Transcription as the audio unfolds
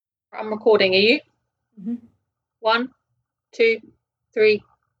I'm recording. Are you? Mm-hmm. 1, 2, 3,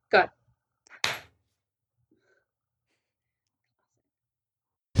 go.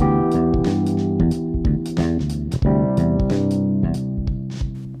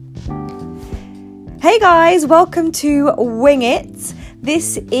 Hey guys, welcome to Wing It.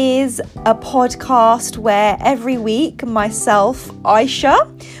 This is a podcast where every week myself, Aisha,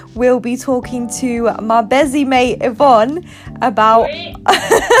 will be talking to my busy mate Yvonne about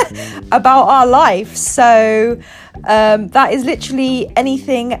about our life. So that is literally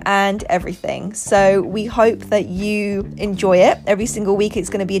anything and everything. So we hope that you enjoy it. Every single week it's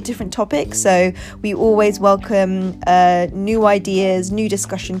going to be a different topic. So we always welcome new ideas, new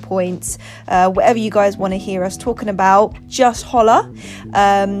discussion points, whatever you guys want to hear us talking about, just holler.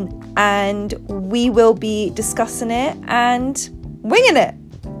 And we will be discussing it and winging it.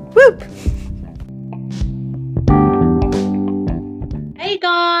 Whoop! Hey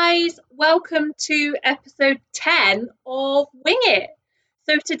guys, welcome to episode 10 of Wing It.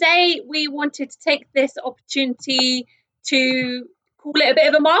 So today we wanted to take this opportunity to call it a bit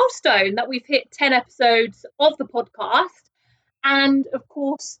of a milestone that we've hit 10 episodes of the podcast. And of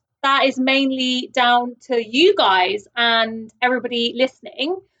course, that is mainly down to you guys and everybody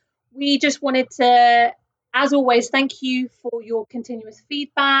listening. We just wanted to, as always, thank you for your continuous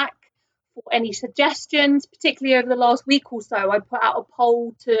feedback, for any suggestions, particularly over the last week or so. I put out a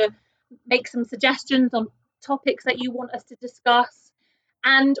poll to make some suggestions on topics that you want us to discuss.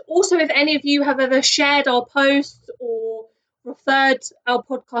 And also, if any of you have ever shared our posts or referred our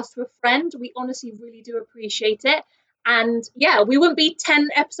podcast to a friend, we honestly really do appreciate it. And yeah, we wouldn't be 10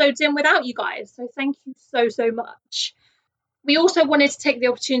 episodes in without you guys. So thank you so much. We also wanted to take the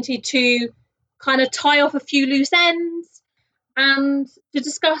opportunity to kind of tie off a few loose ends and to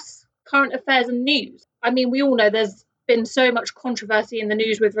discuss current affairs and news. I mean, we all know there's been so much controversy in the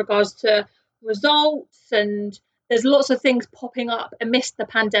news with regards to results, and there's lots of things popping up amidst the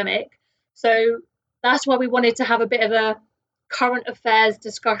pandemic. So that's why we wanted to have a bit of a current affairs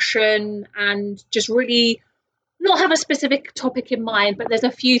discussion and just really not have a specific topic in mind, but there's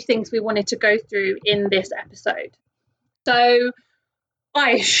a few things we wanted to go through in this episode. So,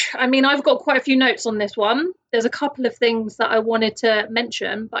 I mean, I've got quite a few notes on this one. There's a couple of things that I wanted to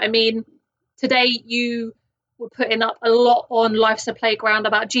mention, but I mean, today you were putting up a lot on Life's a Playground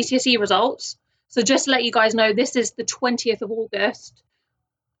about GCSE results. So just to let you guys know, this is the 20th of August.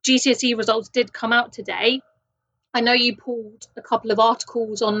 GCSE results did come out today. I know you pulled a couple of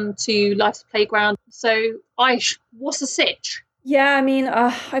articles onto Life's Playground. So, Aish, what's the sitch? Yeah, I mean,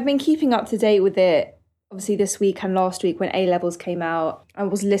 I've been keeping up to date with it, obviously this week and last week when A levels came out. I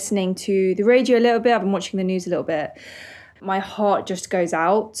was listening to the radio a little bit. I've been watching the news a little bit. My heart just goes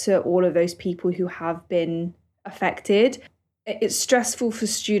out to all of those people who have been affected. It's stressful for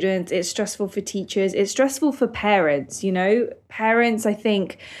students. It's stressful for teachers. It's stressful for parents, you know? Parents, I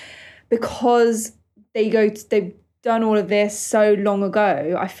think, because they've done all of this so long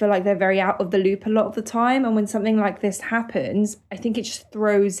ago, I feel like they're very out of the loop a lot of the time. And when something like this happens, I think it just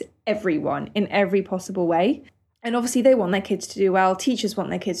throws everyone in every possible way. And obviously they want their kids to do well, teachers want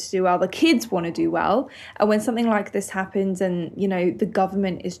their kids to do well, the kids want to do well. And when something like this happens and, you know, the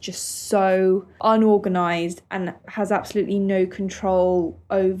government is just so unorganized and has absolutely no control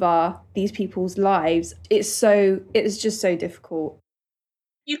over these people's lives, it's just so difficult.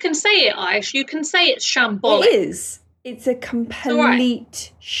 You can say it, Aish. You can say it's shambolic. It is. It's a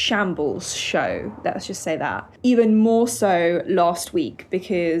complete shambles show. Let's just say that. Even more so last week,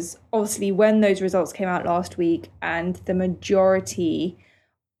 because obviously when those results came out last week and the majority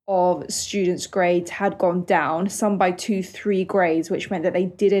of students' grades had gone down, some by 2-3 grades, which meant that they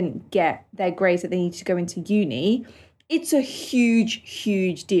didn't get their grades that they needed to go into uni. It's a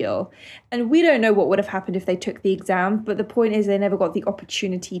huge deal. And we don't know what would have happened if they took the exam, but the point is they never got the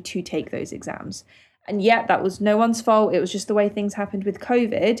opportunity to take those exams. And yet that was no one's fault. It was just the way things happened with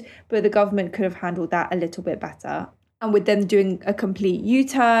COVID, but the government could have handled that a little bit better. And with them doing a complete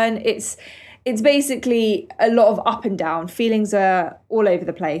U-turn, it's basically a lot of up and down. Feelings are all over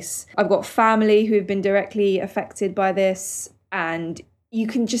the place. I've got family who have been directly affected by this, and you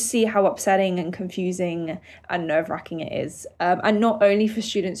can just see how upsetting and confusing and nerve-wracking it is. And not only for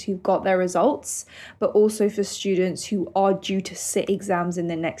students who've got their results, but also for students who are due to sit exams in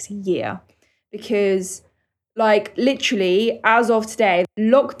the next year. Because, like, literally, as of today,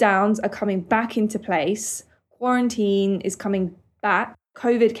 lockdowns are coming back into place. Quarantine is coming back.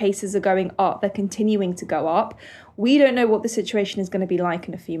 COVID cases are going up. They're continuing to go up. We don't know what the situation is going to be like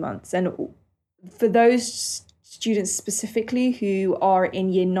in a few months. And for those students specifically who are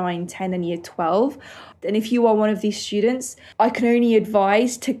in year 9, 10 and year 12. And if you are one of these students, I can only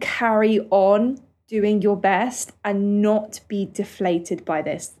advise to carry on doing your best and not be deflated by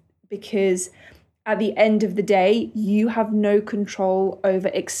this, because at the end of the day, you have no control over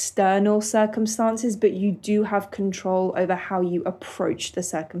external circumstances, but you do have control over how you approach the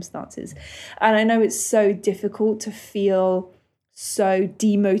circumstances. And I know it's so difficult to feel so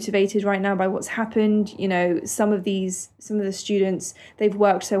demotivated right now by what's happened. You know, some of the students, they've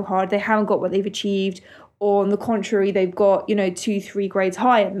worked so hard, they haven't got what they've achieved, or on the contrary, they've got, 2-3 grades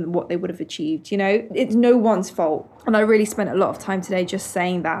higher than what they would have achieved. It's no one's fault. And I really spent a lot of time today just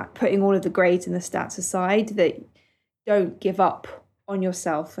saying that, putting all of the grades and the stats aside, that don't give up on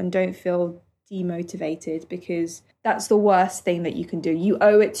yourself and don't feel demotivated, because that's the worst thing that you can do. You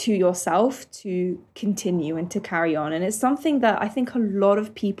owe it to yourself to continue and to carry on. And it's something that I think a lot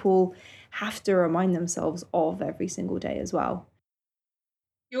of people have to remind themselves of every single day as well.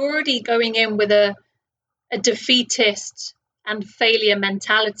 You're already going in with a defeatist and failure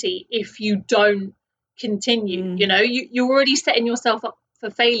mentality if you don't continue. You're already setting yourself up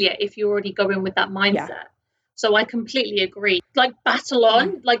for failure if you already go in with that mindset. Yeah. So I completely agree. Like, battle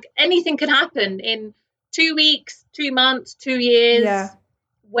on. Like, anything can happen in 2 weeks, 2 months, 2 years,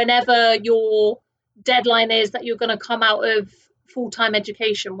 whenever your deadline is that you're going to come out of full-time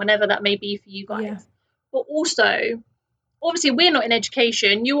education, whenever that may be for you guys. Yeah. But also, obviously, we're not in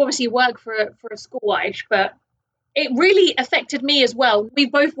education. You obviously work for a school, Aish, but it really affected me as well.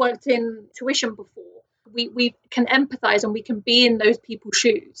 We've both worked in tuition before. We can empathise and we can be in those people's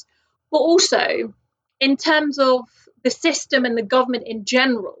shoes. But also, in terms of the system and the government in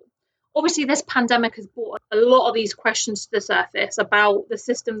general, obviously this pandemic has brought a lot of these questions to the surface about the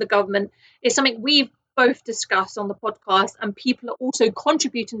system, the government. It's something we've both discussed on the podcast, and people are also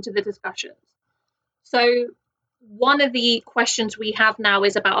contributing to the discussions. So one of the questions we have now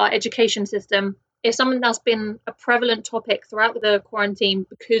is about our education system. It's something that's been a prevalent topic throughout the quarantine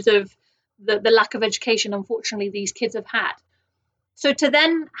because of the lack of education, unfortunately, these kids have had. So to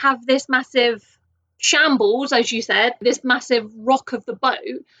then have this massive shambles, as you said, this massive rock of the boat,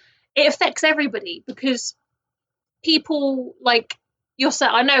 it affects everybody, because people like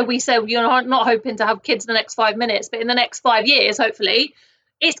yourself, I know we said you're not hoping to have kids in the next 5 minutes, but in the next 5 years, hopefully,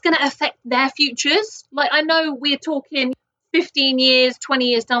 it's going to affect their futures. Like, I know we're talking 15 years, 20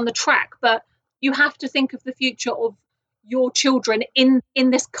 years down the track, but you have to think of the future of your children in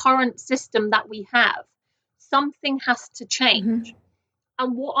this current system that we have. Something has to change. Mm-hmm.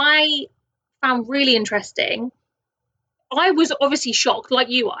 And what I found really interesting, I was obviously shocked, like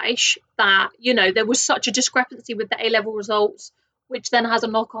you, Aish, that, there was such a discrepancy with the A-level results, which then has a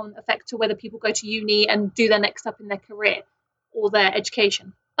knock-on effect to whether people go to uni and do their next step in their career or their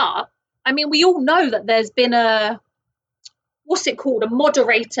education. But, I mean, we all know that there's been a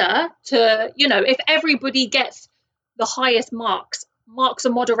moderator to, if everybody gets the highest marks are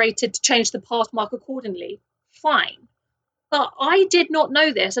moderated to change the pass mark accordingly, fine. But I did not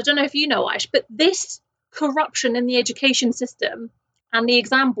know this. I don't know if you know, Aish, but this corruption in the education system and the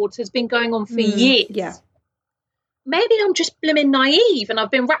exam boards has been going on for years. Yeah. Maybe I'm just blooming naive and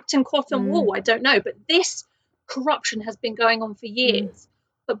I've been wrapped in cotton wool. I don't know. But this corruption has been going on for years.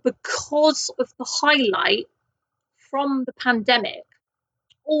 But because of the highlight from the pandemic,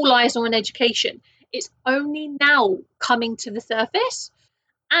 all eyes are on education. It's only now coming to the surface.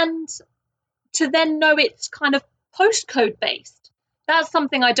 And to then know it's kind of postcode based, that's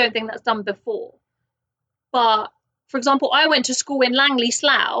something I don't think that's done before. But, for example, I went to school in Langley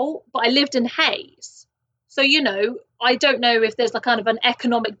Slough, but I lived in Hayes. So, I don't know if there's kind of an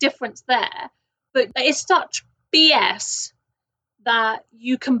economic difference there. But it's such BS that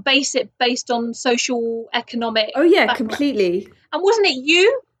you can base it based on social economic background. Completely. And wasn't it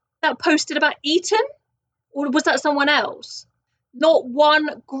you that posted about Eton? Or was that someone else? Not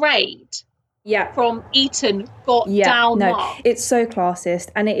one grade from Eton got down marked. It's so classist,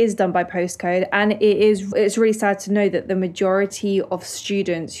 and it is done by postcode, and it's really sad to know that the majority of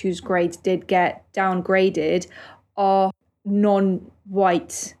students whose grades did get downgraded are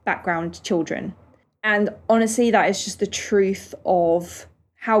non-white background children. And honestly, that is just the truth of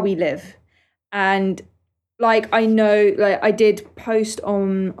how we live. And I know, I did post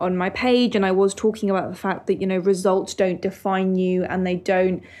on my page, and I was talking about the fact that, results don't define you, and they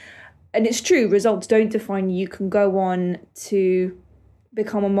don't. And it's true, results don't define you. You can go on to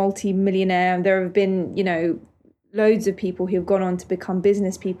become a multi-millionaire. And there have been, loads of people who have gone on to become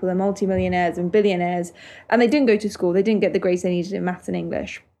business people and multi-millionaires and billionaires. And they didn't go to school. They didn't get the grades they needed in maths and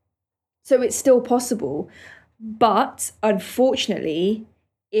English. So it's still possible. But unfortunately,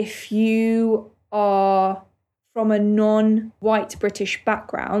 if you are from a non-white British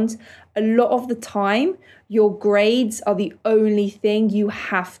background, a lot of the time, your grades are the only thing you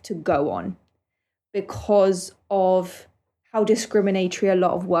have to go on because of how discriminatory a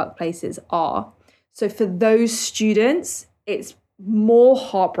lot of workplaces are. So for those students, it's more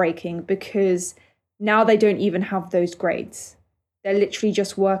heartbreaking because now they don't even have those grades. They're literally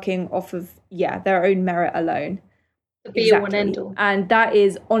just working off of, their own merit alone. The be all and end all. And that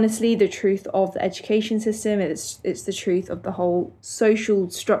is honestly the truth of the education system. It's the truth of the whole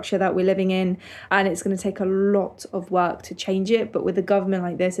social structure that we're living in. And it's going to take a lot of work to change it. But with a government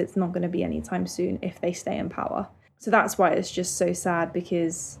like this, it's not going to be anytime soon if they stay in power. So that's why it's just so sad,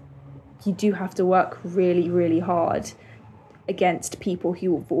 because you do have to work really, really hard against people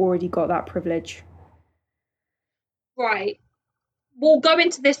who have already got that privilege. Right. We'll go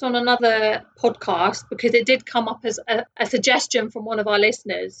into this on another podcast because it did come up as a suggestion from one of our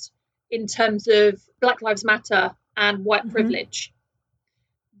listeners in terms of Black Lives Matter and white privilege.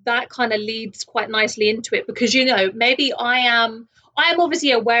 That kind of leads quite nicely into it because, maybe I am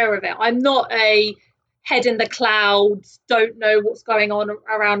obviously aware of it. I'm not a head in the clouds, don't know what's going on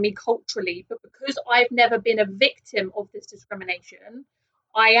around me culturally, but because I've never been a victim of this discrimination,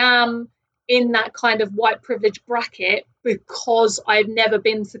 I am in that kind of white privilege bracket because I've never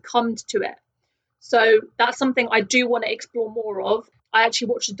been succumbed to it. So that's something I do want to explore more of. I actually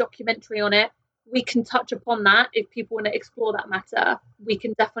watched a documentary on it. We can touch upon that if people want to explore that matter. We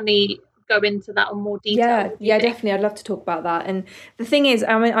can definitely go into that in more detail. Yeah, definitely. I'd love to talk about that. And the thing is,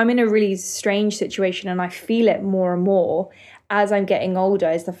 I'm in a really strange situation, and I feel it more and more as I'm getting older,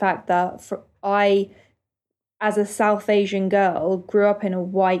 is the fact that I, as a South Asian girl, grew up in a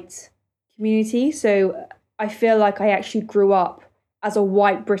white community. So I feel like I actually grew up as a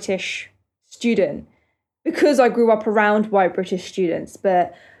white British student because I grew up around white British students,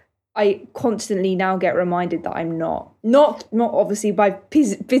 but I constantly now get reminded that I'm not obviously by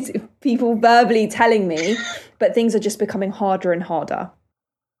people verbally telling me, but things are just becoming harder and harder.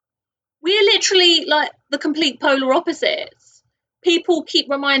 We're literally like the complete polar opposites. People keep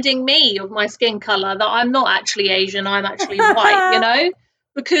reminding me of my skin colour, that I'm not actually Asian, I'm actually white,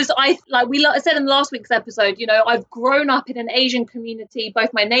 because I said in last week's episode, I've grown up in an Asian community.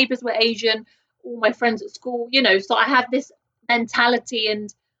 Both my neighbours were Asian, all my friends at school, so I have this mentality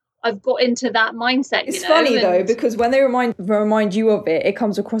and I've got into that mindset. It's funny though, because when they remind you of it, it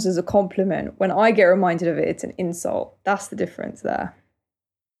comes across as a compliment. When I get reminded of it, it's an insult. That's the difference there.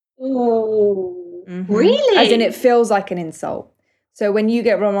 Oh, really? As in, it feels like an insult. So when you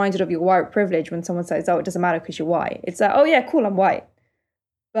get reminded of your white privilege, when someone says, "Oh, it doesn't matter because you're white," it's like, "Oh yeah, cool, I'm white."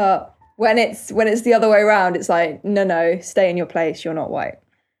 But when it's the other way around, it's like, no, stay in your place. You're not white.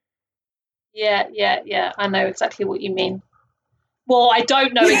 Yeah. I know exactly what you mean. Well, I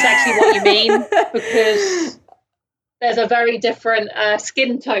don't know exactly what you mean because there's a very different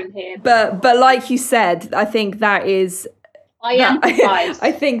skin tone here. But like you said, I think that is...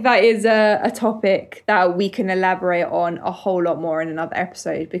 I think that is a topic that we can elaborate on a whole lot more in another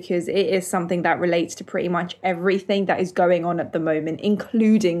episode, because it is something that relates to pretty much everything that is going on at the moment,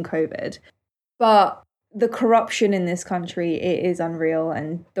 including COVID. But the corruption in this country, it is unreal.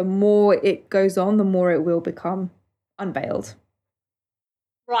 And the more it goes on, the more it will become unveiled.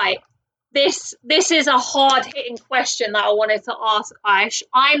 Right. This is a hard-hitting question that I wanted to ask, Aish.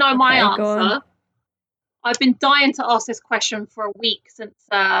 I know my answer. I've been dying to ask this question for a week since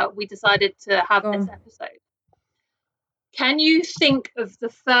we decided to have this episode. Can you think of the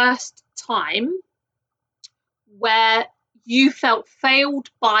first time where you felt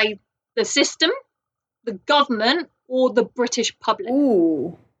failed by the system, the government, or the British public?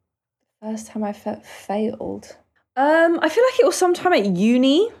 Ooh, first time I felt failed. I feel like it was sometime at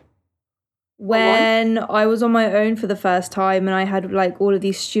uni when I was on my own for the first time, and I had like all of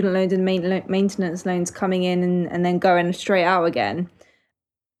these student loans and maintenance loans coming in and then going straight out again.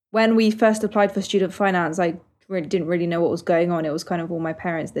 When we first applied for student finance, I didn't really know what was going on. It was kind of all my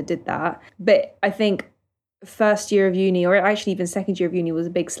parents that did that. But I think first year of uni, or actually even second year of uni, was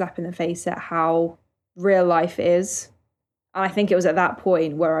a big slap in the face at how real life is. And I think it was at that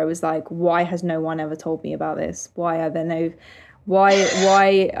point where I was like, why has no one ever told me about this? Why are there no...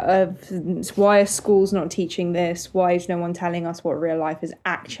 Why are schools not teaching this? Why is no one telling us what real life is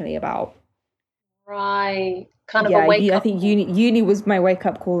actually about? Right. Kind of a wake-up I think uni was my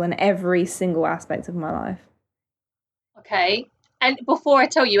wake-up call in every single aspect of my life. Okay. And before I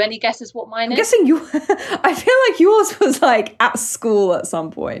tell you, any guesses what mine is? I'm guessing you... I feel like yours was like at school at some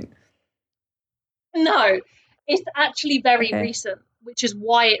point. No. It's actually very recent, which is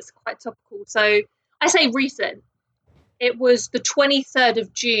why it's quite topical. So I say recent. It was the 23rd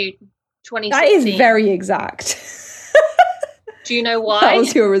of June 2016. That is very exact. Do you know why? That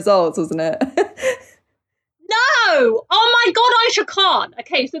was your results, wasn't it? No! Oh my God, Aisha Khan.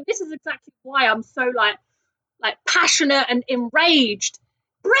 Okay, so this is exactly why I'm so like passionate and enraged.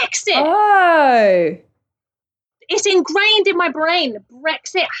 Brexit. Oh. It's ingrained in my brain.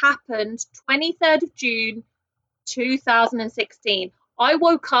 Brexit happened 23rd of June, 2016. I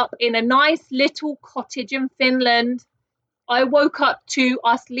woke up in a nice little cottage in Finland. I woke up to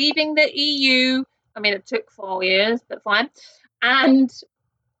us leaving the EU. I mean, it took 4 years, but fine. And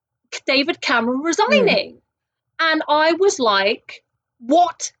David Cameron resigning. And I was like,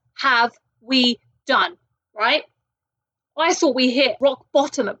 what have we done? Right? I thought we hit rock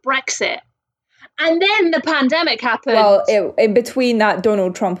bottom at Brexit. And then the pandemic happened. Well, in between that,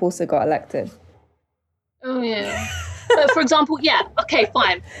 Donald Trump also got elected. Oh, yeah. But for example, yeah, okay,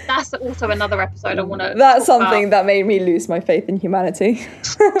 fine. That's also another episode I want to That's something that made me lose my faith in humanity.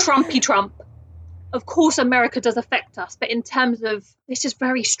 Trumpy Trump. Of course, America does affect us, but in terms of, this is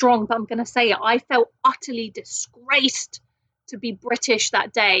very strong, but I'm going to say it, I felt utterly disgraced to be British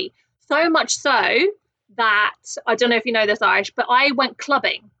that day. So much so that, I don't know if you know this, Irish, but I went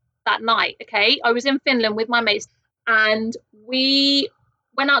clubbing that night, okay? I was in Finland with my mates, and we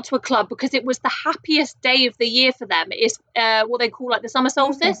went out to a club because it was the happiest day of the year for them. It's what they call like the summer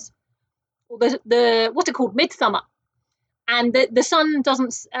solstice, or the what's it called, midsummer. And the sun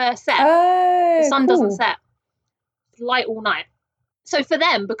doesn't set. Oh, the sun cool. doesn't set. It's light all night. So for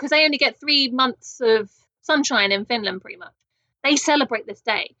them, because they only get 3 months of sunshine in Finland, pretty much, they celebrate this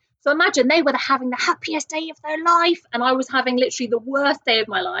day. So imagine they were having the happiest day of their life, and I was having literally the worst day of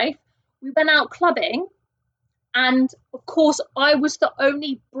my life. We went out clubbing, and of course, I was the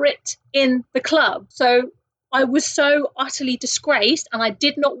only Brit in the club. So I was so utterly disgraced, and I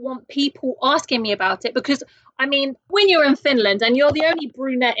did not want people asking me about it because, I mean, when you're in Finland and you're the only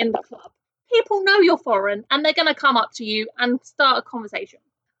brunette in the club, people know you're foreign and they're going to come up to you and start a conversation.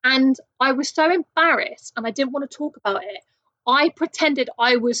 And I was so embarrassed and I didn't want to talk about it. I pretended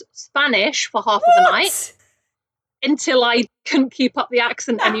I was Spanish for half of the night until I couldn't keep up the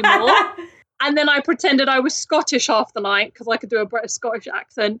accent anymore. And then I pretended I was Scottish half the night because I could do a British Scottish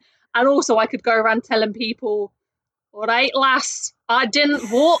accent. And also I could go around telling people, all right, lass, I didn't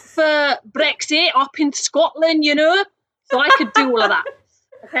vote for Brexit up in Scotland, you know. So I could do all of that.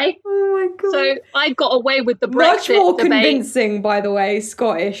 Okay? Oh my God. So I got away with the Brexit Much more debate. convincing, by the way,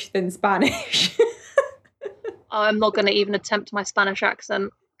 Scottish than Spanish. I'm not going to even attempt my Spanish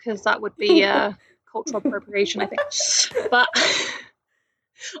accent because that would be cultural appropriation, I think. But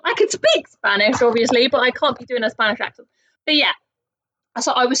I could speak Spanish, obviously, but I can't be doing a Spanish accent. But yeah,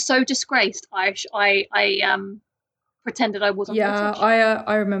 so I was so disgraced. I pretended I wasn't British.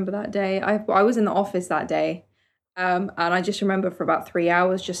 I remember that day. I was in the office that day. And I just remember for about 3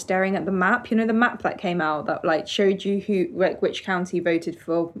 hours just staring at the map. You know, the map that came out that like showed you which county voted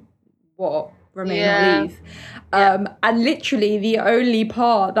for what, Remain or Leave. And literally the only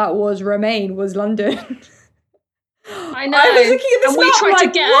part that was Remain was London. I know. I was looking at this and we map, tried like,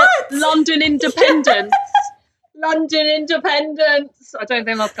 to get what? London independence. London independence. I don't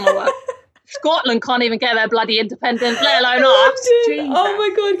think that's going to work. Scotland can't even get their bloody independence, let alone us. Jesus. Oh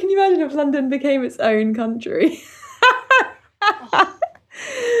my God, can you imagine if London became its own country?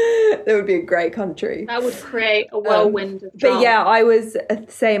 That would be a great country. That would create a whirlwind of drama. But yeah, I was the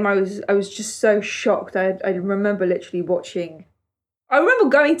same. I was just so shocked. I remember literally watching. I remember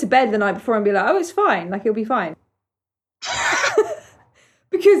going to bed the night before and be like, "Oh, it's fine. Like it'll be fine."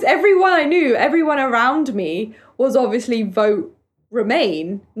 Because everyone I knew, everyone around me was obviously vote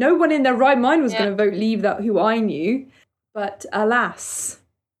Remain. No one in their right mind was going to vote Leave, that who I knew. But alas.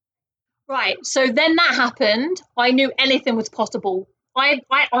 Right. So then that happened. I knew anything was possible. I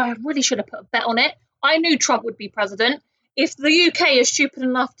really should have put a bet on it. I knew Trump would be president. If the UK is stupid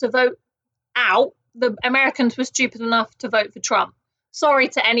enough to vote out, the Americans were stupid enough to vote for Trump. Sorry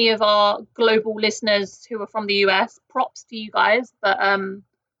to any of our global listeners who are from the US. Props to you guys. But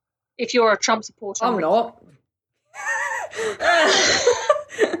if you're a Trump supporter... I'm not.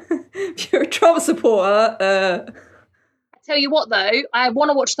 If you're a Trump supporter... Tell you what, though, I want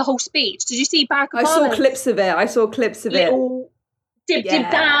to watch the whole speech. Did you see Barack Obama? I saw clips of it. Little dib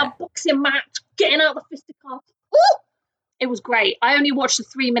dab boxing match, getting out the fisticuffs. Ooh! It was great. I only watched a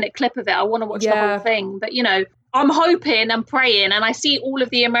 3-minute clip of it. I want to watch the whole thing. But, you know, I'm hoping and praying, and I see all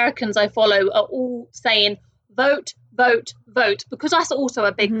of the Americans I follow are all saying, vote, vote, vote. Because that's also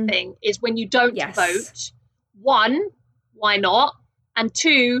a big thing, is when you don't vote, 1, why not? And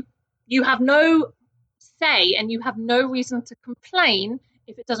 2, you have no say and you have no reason to complain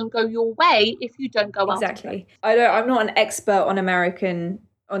if it doesn't go your way if you don't go out. Exactly. I'm not an expert on American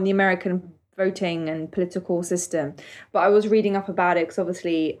on the American voting and political system. But I was reading up about it because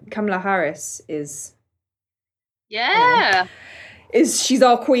obviously Kamala Harris is she's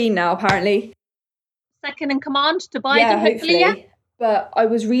our queen now, apparently. Second in command to Biden, hopefully. Yeah. But I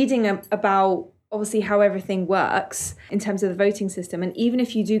was reading about obviously how everything works in terms of the voting system. And even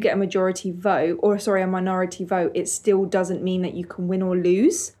if you do get a minority vote, it still doesn't mean that you can win or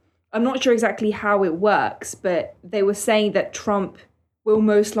lose. I'm not sure exactly how it works, but they were saying that Trump will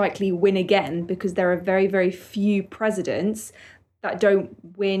most likely win again because there are very, very few presidents that don't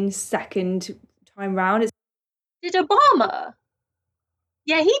win second time round. Did Obama?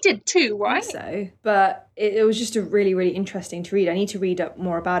 Yeah, he did too, right? I think so, but it was just a really, really interesting to read. I need to read up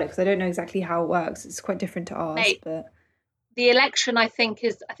more about it because I don't know exactly how it works. It's quite different to ours. But the election, I think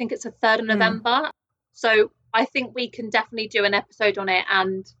it's the 3rd of November. So I think we can definitely do an episode on it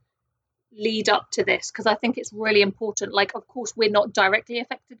and lead up to this because I think it's really important. Like, of course, we're not directly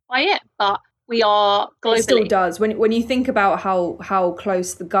affected by it, but we are globally. It still does. When you think about how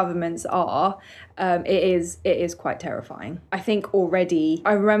close the governments are, it is quite terrifying. I think already,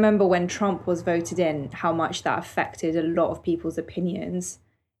 I remember when Trump was voted in, how much that affected a lot of people's opinions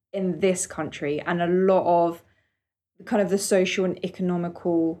in this country and a lot of kind of the social and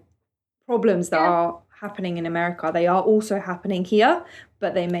economical problems that are happening in America. They are also happening here,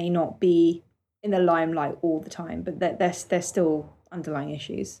 but they may not be in the limelight all the time, but they're still underlying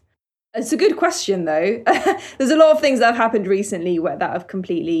issues. It's a good question, though. There's a lot of things that have happened recently that have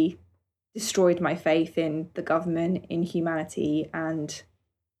completely destroyed my faith in the government, in humanity, and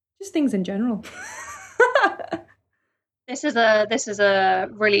just things in general. This is a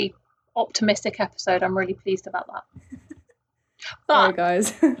really optimistic episode. I'm really pleased about that. But sorry,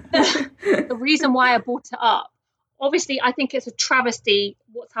 guys. the reason why I brought it up, obviously, I think it's a travesty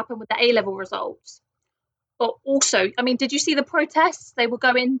what's happened with the A-level results. But also, I mean, did you see the protests? They were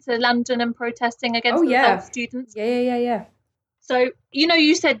going to London and protesting against the students. Yeah. So,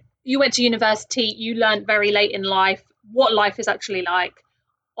 you said you went to university, you learned very late in life what life is actually like.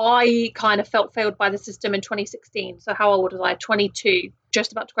 I kind of felt failed by the system in 2016. So how old was I? 22,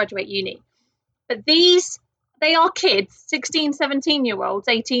 just about to graduate uni. But they are kids, 16, 17-year-olds,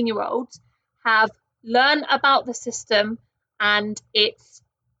 18-year-olds, have learned about the system, and it's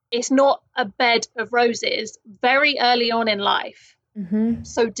not a bed of roses very early on in life. Mm-hmm.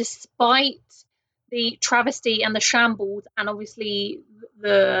 So despite the travesty and the shambles and obviously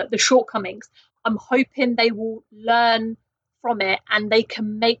the shortcomings, I'm hoping they will learn from it and they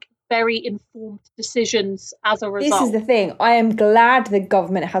can make very informed decisions as a result. This is the thing. I am glad the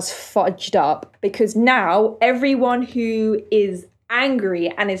government has fudged up, because now everyone who is angry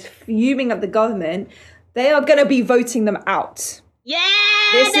and is fuming at the government, they are going to be voting them out. Yeah,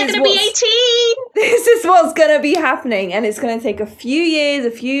 they're going to be 18. This is what's going to be happening, and it's going to take a few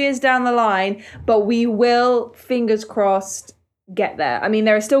years down the line, but we will, fingers crossed, get there. I mean,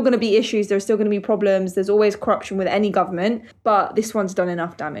 there are still going to be issues, there are still going to be problems, there's always corruption with any government, but this one's done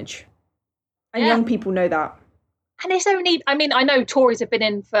enough damage. And young people know that. And it's only, I mean, I know Tories have been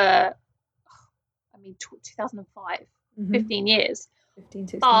in for, 2005, 15 years. 15,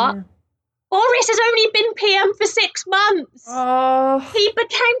 16, but Boris has only been PM for 6 months. Oh. He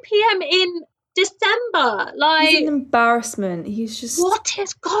became PM in December. He's an embarrassment. He's just... What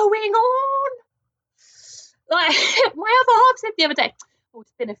is going on? Like, my other half said the other day,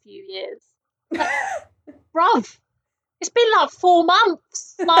 it's been a few years. Like, bruv, it's been like 4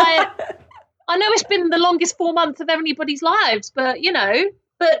 months. Like, I know it's been the longest 4 months of anybody's lives, but,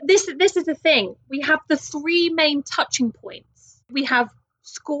 But this is the thing. We have the 3 main touching points. We have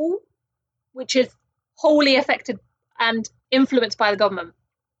school, which is wholly affected and influenced by the government.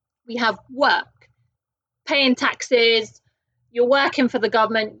 We have work, paying taxes, you're working for the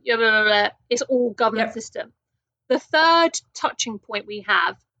government, blah, blah, blah, it's all government system. The third touching point we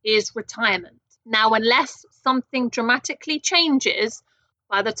have is retirement. Now, unless something dramatically changes,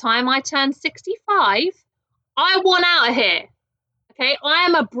 by the time I turn 65, I want out of here. Okay, I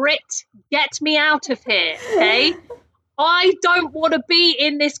am a Brit. Get me out of here. Okay, I don't want to be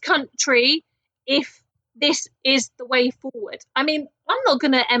in this country if this is the way forward. I mean, I'm not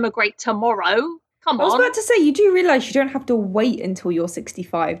going to emigrate tomorrow. Come on. I was about to say, you do realise you don't have to wait until you're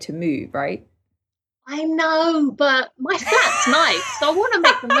 65 to move, right? I know, but my flat's nice, so I want to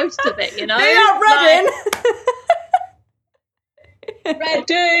make the most of it, They're not Reading.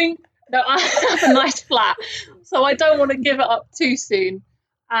 Reading. No, I have a nice flat, so I don't want to give it up too soon.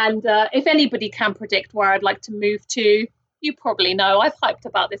 And if anybody can predict where I'd like to move to, you probably know. I've hyped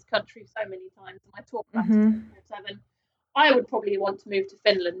about this country so many times, and I talk about it 7. I would probably want to move to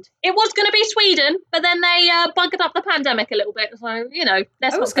Finland. It was going to be Sweden, but then they buggered up the pandemic a little bit. So, you know,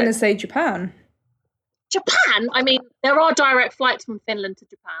 I was going to say Japan. Japan? I mean, there are direct flights from Finland to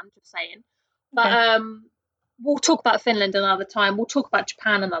Japan, just saying. But we'll talk about Finland another time. We'll talk about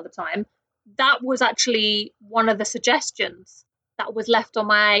Japan another time. That was actually one of the suggestions that was left on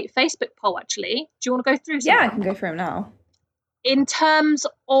my Facebook poll, actually. Do you want to go through some? Yeah, I can go through them now. In terms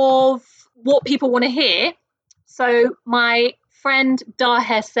of what people want to hear, so my friend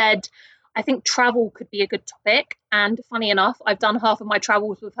Daher said, I think travel could be a good topic. And funny enough, I've done half of my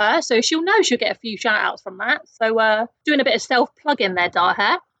travels with her, so she'll get a few shout outs from that. So doing a bit of self-plug in there,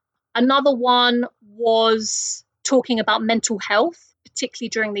 Daher. Another one was talking about mental health, particularly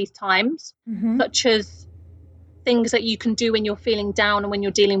during these times, such as things that you can do when you're feeling down and when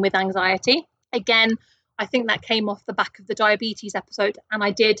you're dealing with anxiety. Again, I think that came off the back of the diabetes episode, and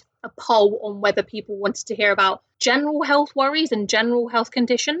I did a poll on whether people wanted to hear about general health worries and general health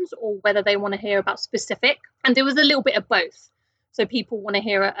conditions, or whether they want to hear about specific. And there was a little bit of both. So people want to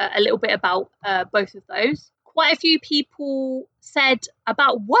hear a little bit about both of those. Quite a few people said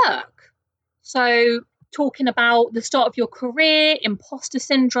about work. So talking about the start of your career, imposter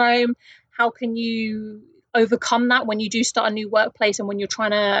syndrome, how can you overcome that when you do start a new workplace and when you're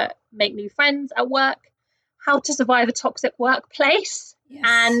trying to make new friends at work, how to survive a toxic workplace. Yes.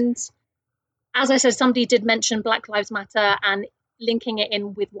 And as I said, somebody did mention Black Lives Matter and linking it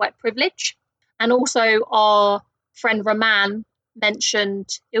in with white privilege. And also our friend Raman mentioned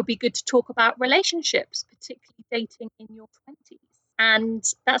it would be good to talk about relationships, particularly dating in your 20s. And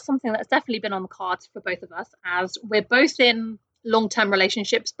that's something that's definitely been on the cards for both of us, as we're both in long-term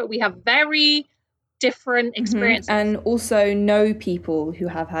relationships, but we have very different experiences. And also know people who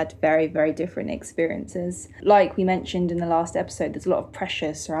have had very, very different experiences. Like we mentioned in the last episode, there's a lot of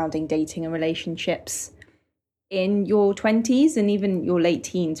pressure surrounding dating and relationships in your 20s and even your late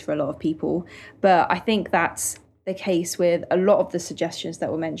teens for a lot of people. But I think that's the case with a lot of the suggestions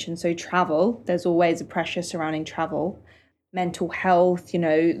that were mentioned. So travel, there's always a pressure surrounding travel. Mental health, you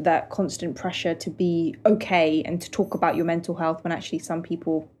know, that constant pressure to be okay and to talk about your mental health when actually some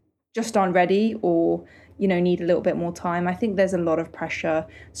people just aren't ready or, you know, need a little bit more time. I think there's a lot of pressure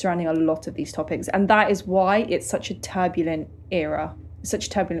surrounding a lot of these topics. And that is why it's such a turbulent era, such a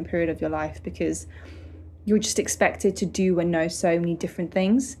turbulent period of your life, because you're just expected to do and know so many different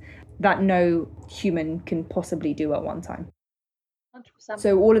things that no human can possibly do at one time. 100%.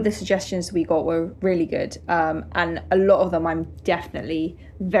 So all of the suggestions we got were really good. And a lot of them I'm definitely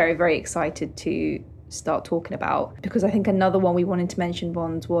very, very excited to start talking about, because I think another one we wanted to mention,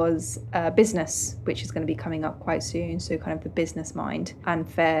 Vons, was business, which is going to be coming up quite soon. So kind of the business mind,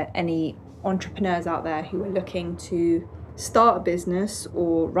 and for any entrepreneurs out there who are looking to start a business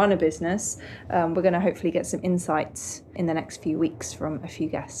or run a business, we're going to hopefully get some insights in the next few weeks from a few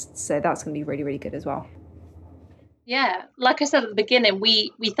guests. So that's going to be really, really good as well. Yeah, like I said at the beginning,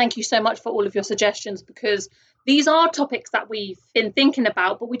 we thank you so much for all of your suggestions, because these are topics that we've been thinking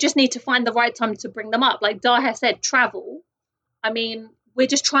about, but we just need to find the right time to bring them up. Like Daher said, travel. I mean, we're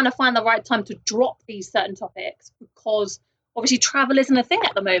just trying to find the right time to drop these certain topics, because obviously travel isn't a thing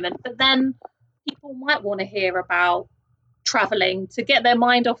at the moment, but then people might want to hear about traveling to get their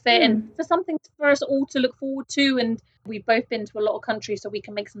mind off it and for something for us all to look forward to. And we've both been to a lot of countries, so we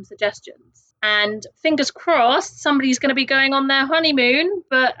can make some suggestions. And fingers crossed, somebody's going to be going on their honeymoon,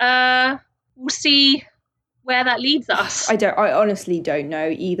 but we'll see where that leads us. I honestly don't know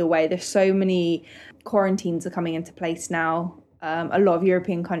either way. There's so many quarantines are coming into place now. A lot of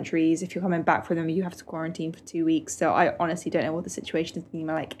European countries, if you're coming back from them, you have to quarantine for 2 weeks. So I honestly don't know what the situation is going to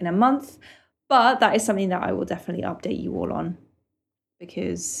be like in a month. But that is something that I will definitely update you all on,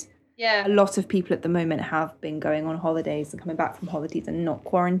 because a lot of people at the moment have been going on holidays and coming back from holidays and not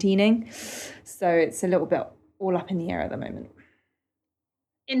quarantining. So it's a little bit all up in the air at the moment.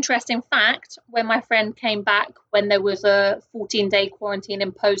 Interesting fact, when my friend came back, when there was a 14-day quarantine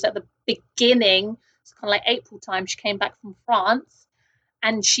imposed at the beginning, it's kind of like April time, she came back from France,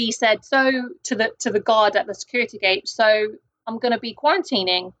 and she said to the guard at the security gate, so I'm going to be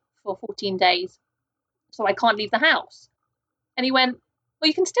quarantining for 14 days, so I can't leave the house. And he went, well,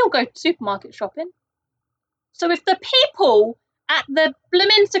 you can still go supermarket shopping. So if the people at the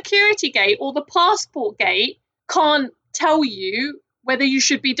blooming security gate or the passport gate can't tell you whether you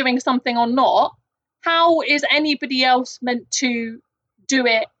should be doing something or not, how is anybody else meant to do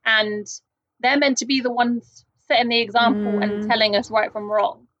it? And they're meant to be the ones setting the example and telling us right from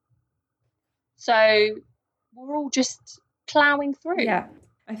wrong. So we're all just ploughing through. Yeah,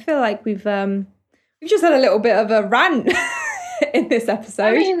 I feel like we've just had a little bit of a rant in this episode.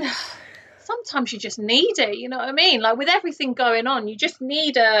 I mean, sometimes you just need it, you know what I mean? Like with everything going on, you just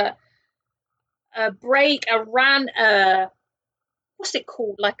need a break, a rant, what's it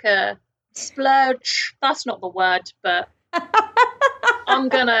called? Like a splurge. That's not the word, but I'm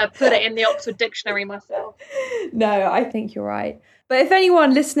gonna put it in the Oxford Dictionary myself. No, I think you're right. But if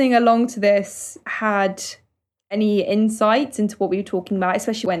anyone listening along to this had any insights into what we were talking about,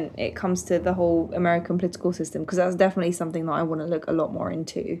 especially when it comes to the whole American political system, because that's definitely something that I want to look a lot more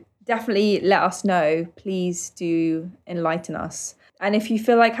into, definitely let us know. Please do enlighten us. And if you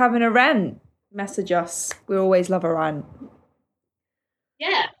feel like having a rant, message us. We always love a rant.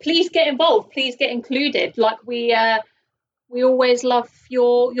 Yeah, please get involved. Please get included. Like we always love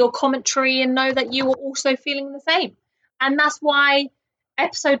your commentary and know that you are also feeling the same. And that's why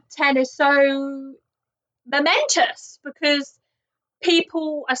episode 10 is so momentous, because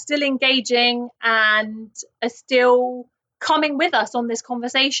people are still engaging and are still coming with us on this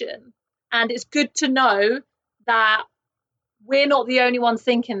conversation. And it's good to know that we're not the only ones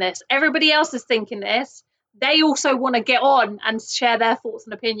thinking this. Everybody else is thinking this. They also want to get on and share their thoughts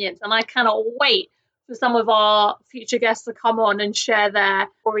and opinions. And I cannot wait for some of our future guests to come on and share their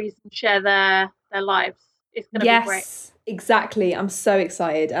stories and share their lives. It's going to be great. Yes, exactly. I'm so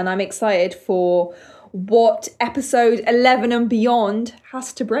excited. And I'm excited for what episode 11 and beyond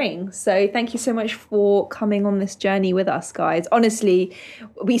has to bring. So thank you so much for coming on this journey with us, guys. Honestly,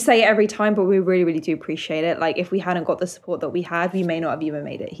 we say it every time, but we really, really do appreciate it. Like, if we hadn't got the support that we had, we may not have even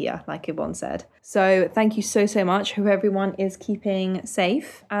made it here, like Yvonne said. So thank you so, so much. Hope everyone is keeping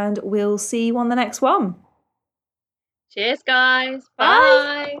safe, and we'll see you on the next one. Cheers, guys.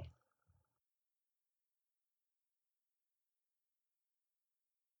 Bye.